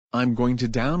I'm going to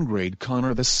downgrade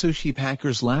Connor the Sushi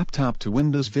Packer's laptop to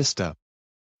Windows Vista.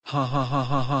 Ha ha ha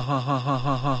ha ha ha ha ha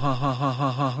ha ha ha ha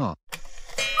ha ha ha.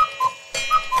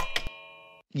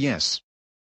 Yes.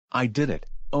 I did it.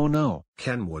 Oh no.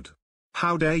 Kenward.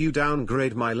 How dare you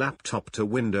downgrade my laptop to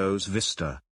Windows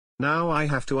Vista? Now I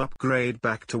have to upgrade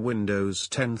back to Windows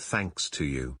 10 thanks to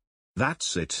you.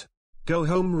 That's it. Go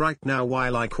home right now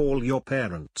while I call your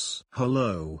parents.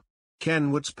 Hello.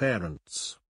 Kenward's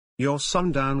parents. Your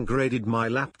son downgraded my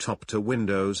laptop to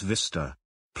Windows Vista.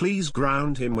 Please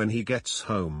ground him when he gets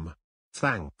home.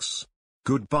 Thanks.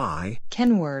 Goodbye.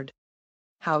 Kenward.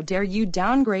 How dare you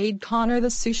downgrade Connor the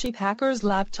Sushi Packer's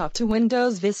laptop to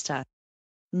Windows Vista?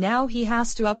 Now he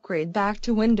has to upgrade back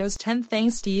to Windows 10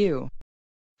 thanks to you.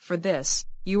 For this,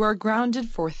 you are grounded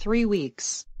for 3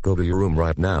 weeks. Go to your room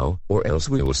right now, or else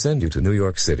we will send you to New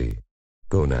York City.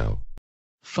 Go now.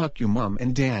 Fuck you, Mom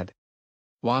and Dad.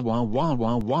 Wah wah wah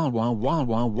wah wah wah wah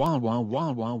wah wah wah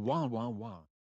wah wah wah wah wah.